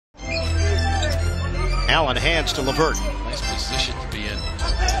Allen hands to LeVert. Nice position to be in.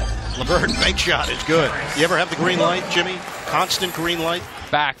 LeVert, bank shot is good. You ever have the green light, Jimmy? Constant green light?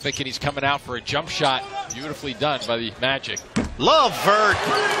 Back thinking he's coming out for a jump shot. Beautifully done by the Magic. LeVert,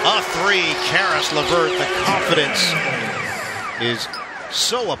 a three. Caris LeVert, the confidence is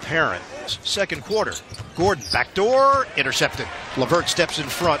so apparent. Second quarter. Gordon, backdoor, intercepted. LeVert steps in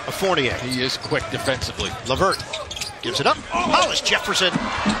front of Fournier. He is quick defensively. LeVert gives it up. Hollis Jefferson,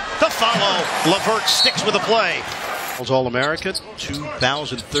 the follow. LeVert sticks with the play. All-American,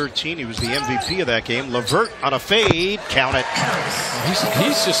 2013. He was the MVP of that game. LeVert on a fade. Count it.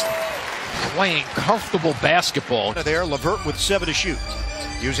 He's just playing comfortable basketball. There, LeVert with 7 to shoot.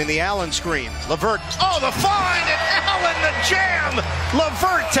 Using the Allen screen. LeVert, oh, the find, and Allen the jam.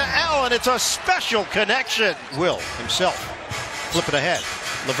 LeVert to Allen, it's a special connection. Will himself flip it ahead.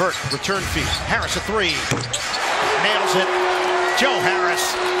 LeVert, return feed. Harris a three. Nails it. Joe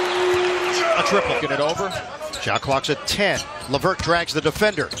Harris, a triple. Get it over. Shot clock's at 10. LeVert drags the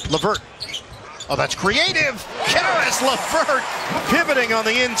defender. LeVert. Oh, that's creative. Caris LeVert pivoting on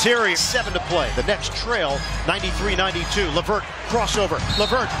the interior. 7 to play. The Nets trail 93-92. LeVert crossover.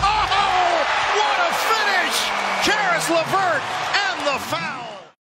 LeVert. Oh, what a finish! Caris LeVert and the foul.